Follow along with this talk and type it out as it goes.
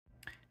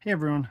Hey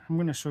everyone, I'm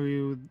going to show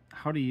you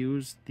how to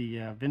use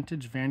the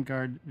vintage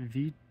Vanguard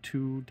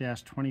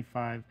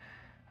V2-25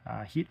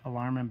 heat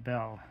alarm and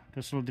bell.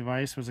 This little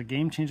device was a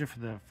game changer for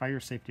the fire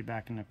safety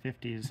back in the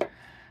 50s.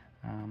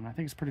 I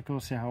think it's pretty cool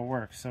to see how it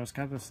works. So it's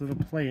got this little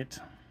plate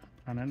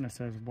on it and it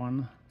says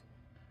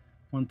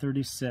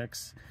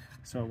 136.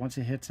 So once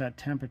it hits that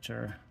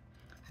temperature,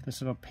 this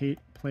little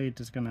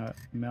plate is going to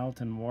melt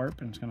and warp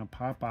and it's going to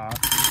pop off.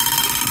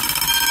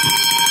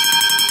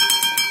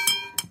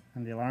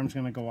 And the alarm's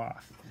going to go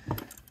off.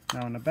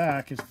 Now in the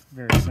back it's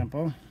very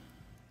simple.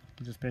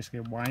 You just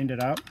basically wind it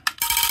up,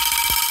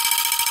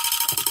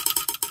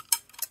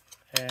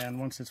 and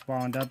once it's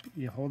wound up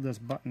you hold this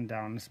button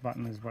down. This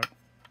button is what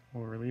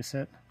will release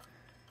it.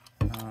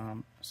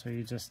 So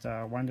you just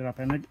wind it up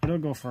and it'll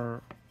go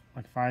for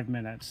like 5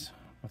 minutes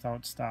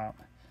without stop.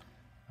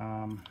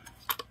 And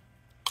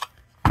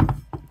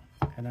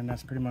then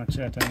that's pretty much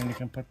it. And then you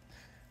can put,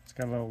 it's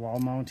got a little wall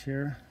mount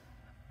here.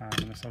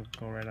 This will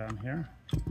go right on here.